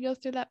necessary to go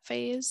through that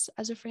phase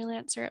as a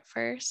freelancer at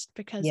first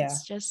because Yeah.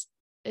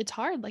 it's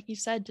hard, like you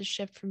said, to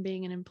shift from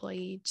being an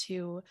employee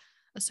to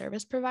a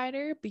service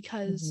provider Mhm.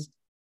 because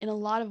in a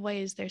lot of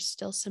ways there's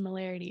still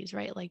similarities,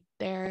 right? Like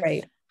they're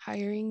Right.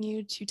 hiring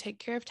you to take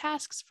care of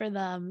tasks for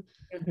them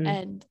Mhm.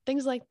 and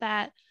things like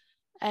that.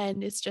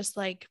 And it's just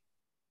like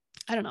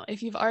I don't know,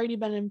 if you've already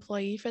been an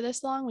employee for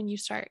this long, when you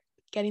start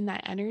getting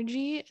that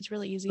energy, it's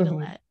really easy to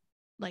let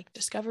like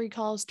discovery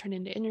calls turn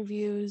into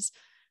interviews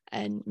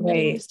and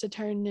meetings to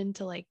turn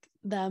into like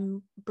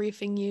them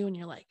briefing you and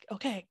you're like,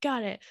 okay,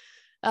 got it.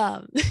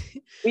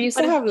 We used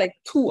But to have like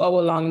 2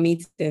 hour long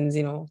meetings,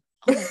 you know.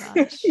 oh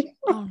my gosh.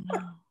 Oh no.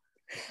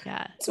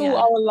 Yeah. Two Yeah.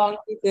 hour long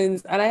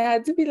meetings. And I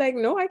had to be like,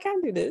 no, I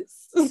can't do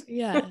this.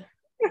 Yeah.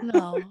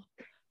 No.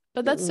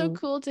 But that's so Mm-mm.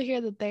 cool to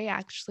hear that they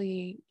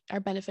actually are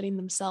benefiting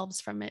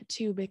themselves from it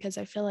too, because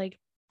I feel like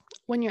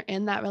when you're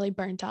in that really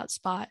burnt out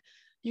spot,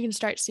 you can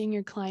start seeing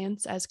your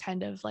clients as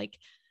kind of like,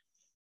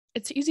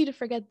 it's easy to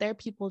forget they're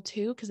people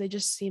too, because they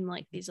just seem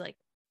like these like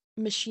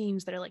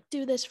machines that are like,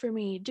 do this for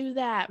me, do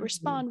that,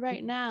 respond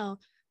right now.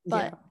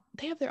 But Yeah.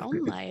 they have their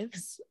own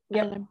lives. And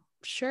Yep. I'm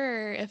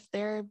sure if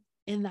they're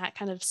in that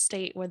kind of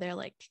state where they're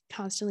like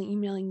constantly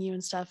emailing you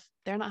and stuff,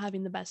 they're not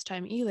having the best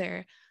time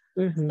either.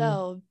 Mm-hmm.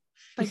 So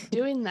by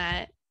doing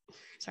that,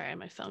 sorry,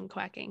 my phone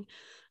quacking.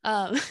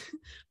 Um,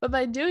 but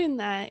by doing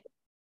that,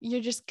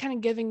 you're just kind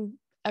of giving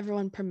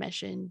everyone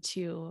permission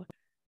to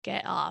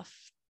get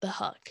off the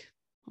hook,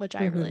 which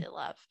I Mm-hmm. really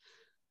love.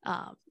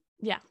 Um,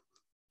 yeah,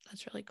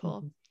 that's really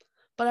cool. Mm-hmm.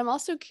 But I'm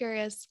also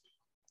curious,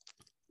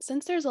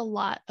 since there's a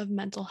lot of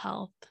mental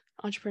health,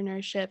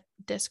 entrepreneurship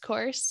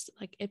discourse,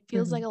 like it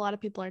feels like Mm-hmm. a lot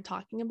of people are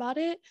talking about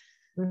it.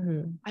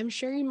 Mm-hmm. I'm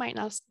sure you might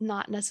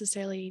not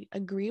necessarily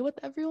agree with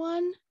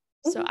everyone.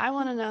 So Mm-hmm. I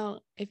want to know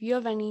if you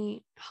have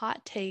any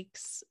hot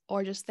takes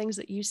or just things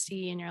that you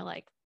see and you're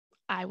like,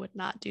 I would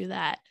not do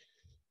that,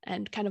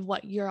 and kind of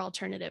what your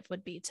alternative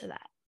would be to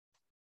that.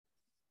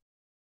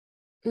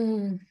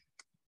 Mm.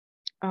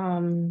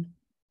 Um,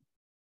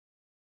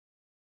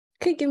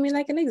 could you give me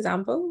like an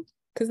example?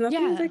 Because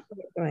nothing's Yeah. like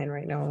going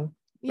right now.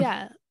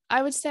 Yeah.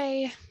 I would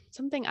say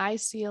something I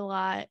see a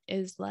lot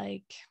is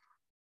like,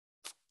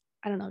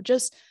 I don't know,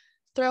 just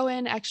throw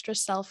in extra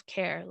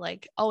self-care,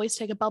 like always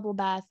take a bubble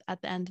bath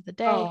at the end of the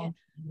day. Oh.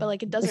 But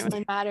like it doesn't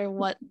really matter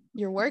what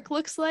your work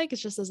looks like.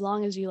 It's just as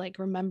long as you like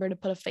remember to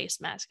put a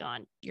face mask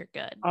on, you're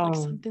good. Like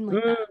Oh. something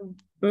like that.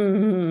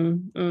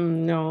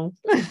 No.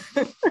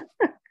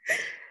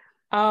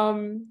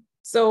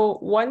 So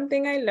one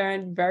thing I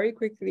learned very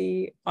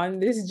quickly on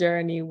this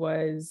journey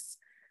was,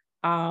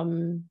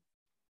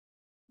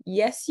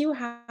 yes, you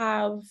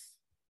have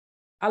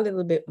a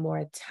little bit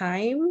more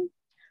time,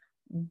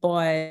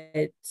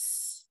 but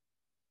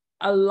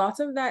a lot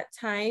of that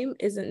time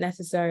isn't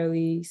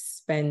necessarily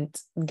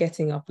spent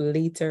getting up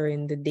later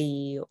in the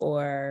day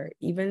or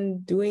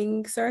even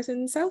doing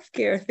certain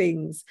self-care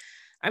things.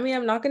 I mean,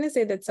 I'm not going to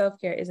say that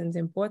self-care isn't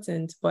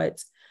important,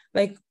 but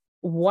like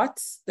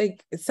what's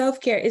like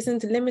self-care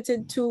isn't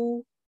limited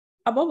to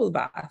a bubble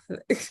bath.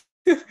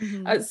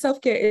 Mm-hmm.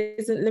 Self-care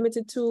isn't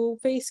limited to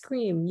face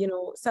cream. You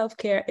know,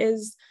 self-care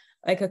is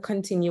like a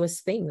continuous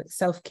thing.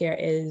 Self-care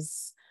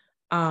is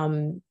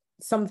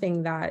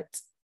something that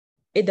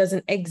it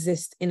doesn't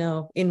exist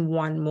in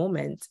one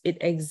moment. It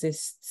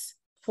exists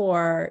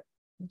for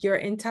your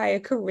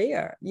entire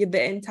career,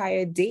 the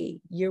entire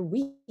day, your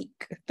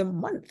week, the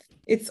month.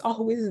 It's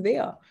always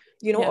there,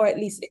 you know, Yep. or at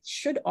least it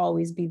should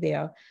always be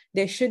there.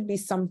 There should be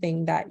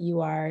something that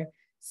you are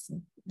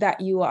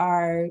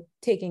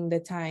taking the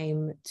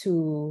time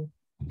to,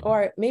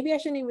 or maybe I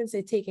shouldn't even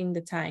say taking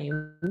the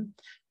time,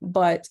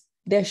 but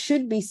there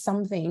should be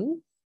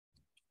something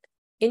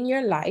in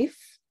your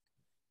life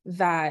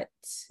that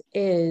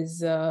is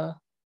that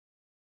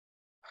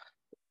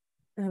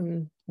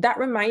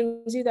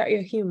reminds you that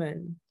you're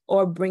human,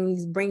 or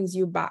brings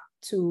you back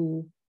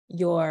to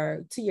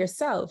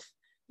yourself,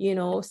 you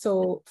know.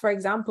 So for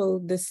example,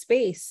 the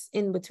space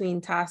in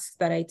between tasks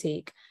that I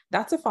take,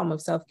 that's a form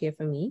of self-care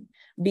for me,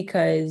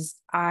 because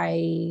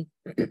I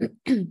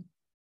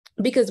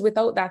because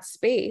without that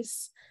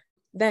space,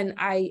 then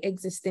I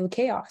exist in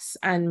chaos,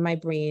 and my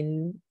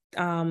brain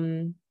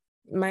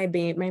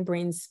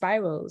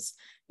spirals,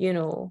 you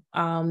know.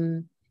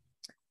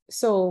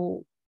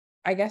 So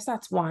I guess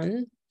that's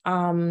one.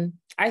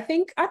 I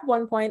think at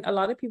one point a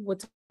lot of people were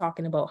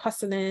talking about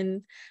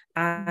hustling,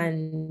 Mm-hmm.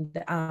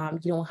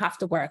 and you don't have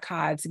to work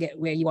hard to get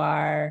where you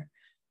are,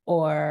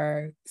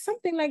 or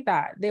something like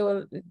that. They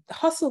were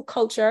Hustle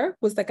culture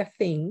was like a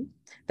thing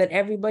that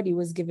everybody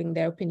was giving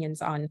their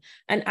opinions on.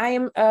 And I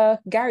am a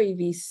Gary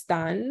V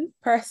stan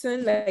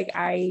person. Like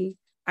I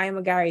am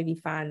a Gary V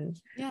fan.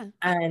 Yeah.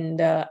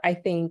 And I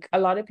think a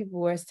lot of people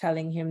were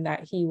telling him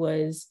that he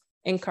was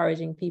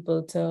encouraging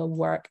people to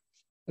work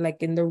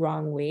like in the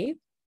wrong way.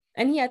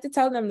 And he had to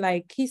tell them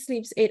like he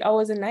sleeps 8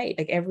 hours a night,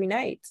 like every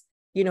night.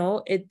 You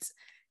know,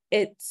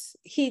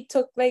 he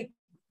took like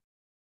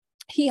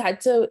he had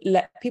to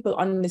let people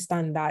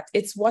understand that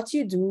it's what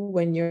you do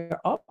when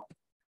you're up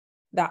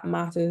that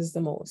matters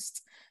the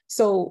most.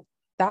 So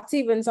that's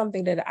even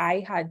something that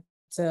I had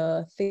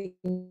to think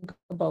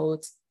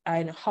about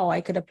and how I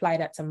could apply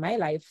that to my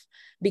life,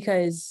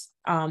 because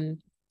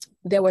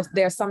there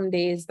are some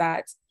days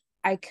that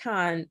I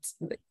can't.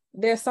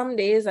 There are some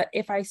days that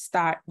if I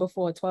start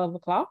before 12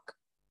 o'clock,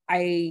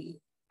 I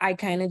I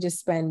kind of just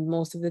spend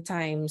most of the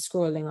time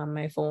scrolling on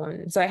my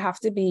phone. So I have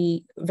to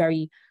be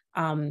very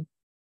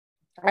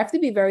I have to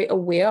be very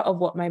aware of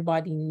what my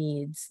body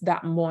needs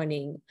that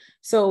morning.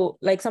 So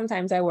like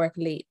sometimes I work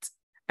late.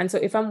 And so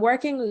if I'm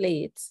working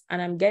late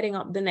and I'm getting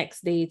up the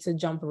next day to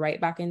jump right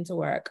back into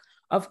work,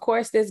 of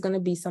course there's going to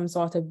be some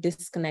sort of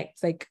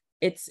disconnect. Like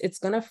it's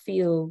going to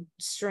feel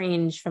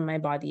strange for my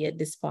body at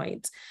this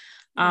point.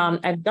 Yeah.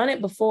 I've done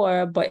it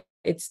before, but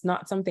it's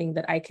not something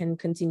that I can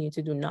continue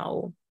to do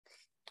now.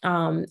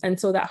 And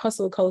so that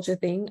hustle culture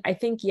thing, I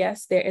think,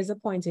 yes, there is a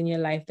point in your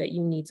life that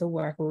you need to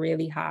work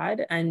really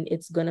hard and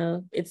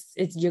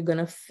you're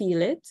gonna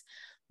feel it.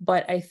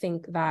 But I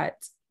think that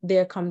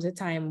there comes a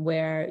time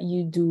where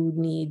you do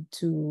need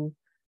to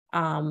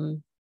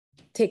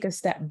take a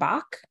step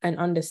back and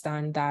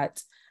understand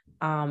that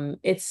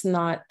it's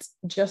not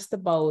just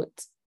about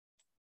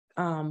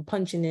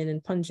punching in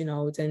and punching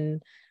out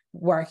and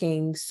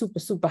working super,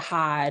 super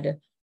hard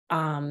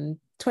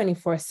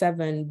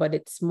 24/7, but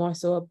it's more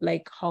so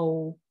like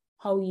how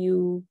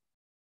you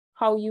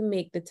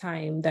make the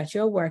time that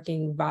you're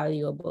working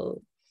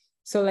valuable.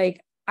 So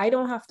like I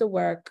don't have to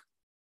work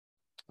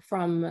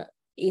from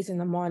 8 in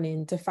the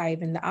morning to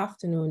 5 in the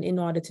afternoon in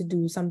order to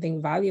do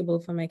something valuable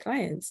for my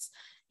clients.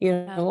 You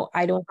Yeah. know,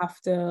 I don't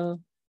have to,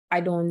 I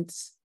don't,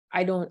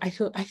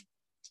 I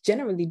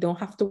generally don't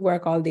have to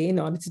work all day in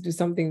order to do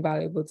something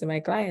valuable to my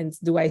clients.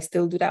 Do I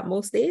still do that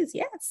most days?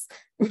 Yes.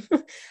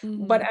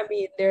 But Mhm. I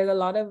mean, there's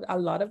um, a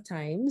lot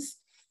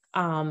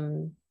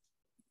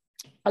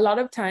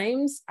of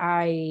times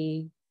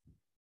I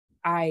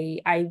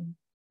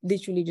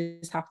literally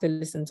just have to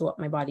listen to what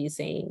my body is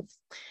saying.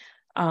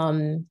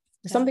 Um,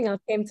 Yeah. Something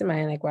else came to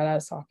mind like while I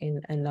was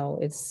talking, and now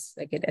it's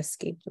like it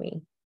escaped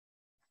me.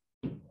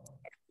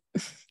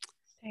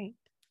 Thanks.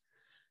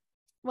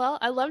 Well,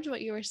 I loved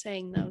what you were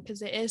saying though,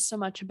 because it is so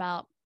much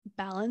about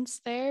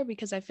balance there.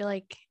 Because I feel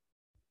like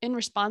in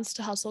response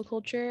to hustle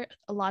culture,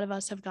 a lot of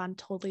us have gone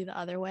totally the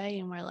other way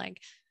and we're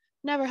like,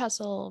 never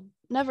hustle,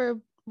 never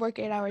work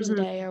 8 hours a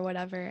Mhm, day or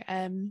whatever.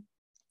 And,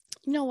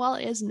 while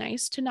it is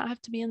nice to not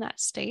have to be in that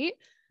state,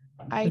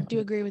 I do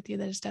mhm, agree with you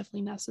that it's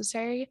definitely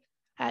necessary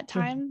at mhm,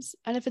 times.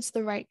 And if it's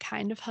the right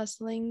kind of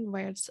hustling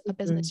where it's a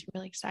business mhm, you're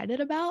really excited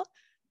about,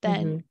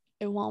 then mhm.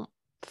 it won't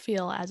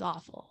feel as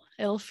awful.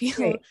 It'll feel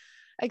Right.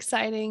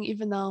 exciting,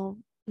 even though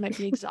it might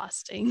be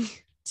exhausting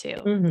too.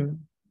 Mhm,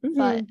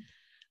 But mhm.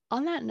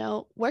 on that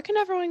note, where can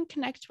everyone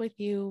connect with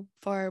you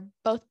for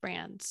both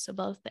brands? So,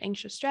 both the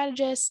Anxious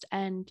Strategist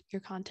and your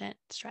content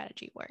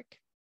strategy work.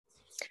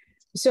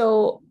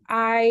 So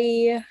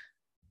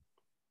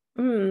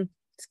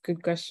it's a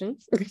good question.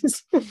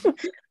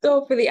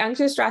 So for the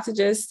anxious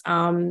strategist,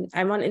 I'm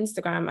on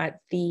Instagram at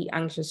the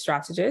anxious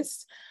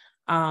strategist.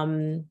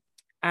 Um,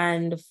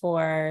 and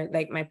for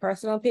like my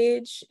personal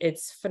page,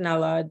 it's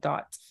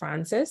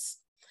Fernella.Francis.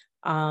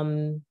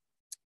 Um,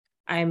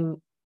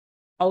 I'm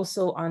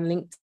also on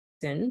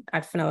LinkedIn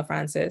at Fernella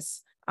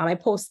Francis. I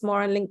post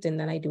more on LinkedIn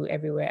than I do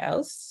everywhere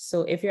else.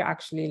 So um, if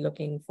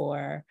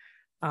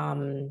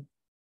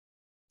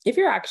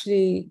you're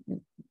actually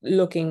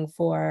looking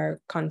for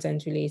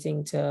content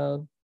relating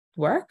to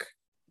work,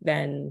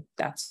 then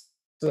that's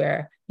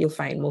where you'll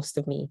find most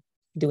of me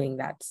doing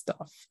that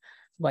stuff.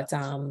 But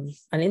on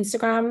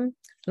Instagram,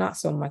 not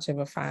so much of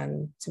a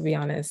fan, to be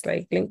honest.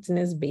 Like LinkedIn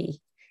is B.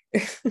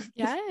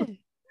 Yeah.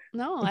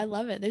 No, I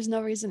love it. There's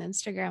no reason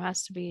Instagram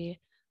has to be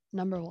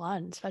number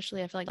one,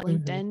 especially I feel like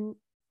Mhm, LinkedIn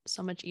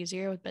so much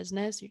easier with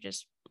business. You're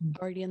just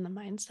already in the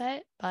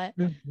mindset. But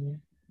mhm,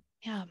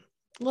 yeah.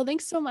 Well,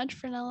 thanks so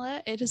much,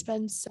 Fernella. It has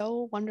been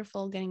so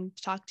wonderful getting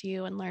to talk to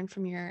you and learn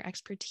from your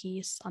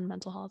expertise on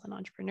mental health and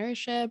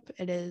entrepreneurship.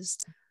 It is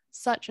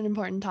such an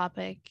important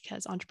topic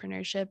because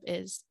entrepreneurship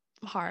is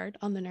hard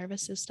on the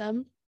nervous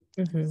system.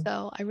 mhm.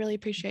 So I really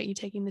appreciate you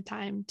taking the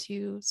time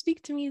to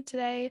speak to me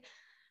today.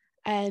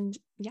 And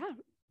yeah,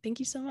 thank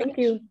you so Thank much.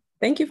 you.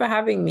 Thank you for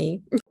having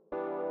me.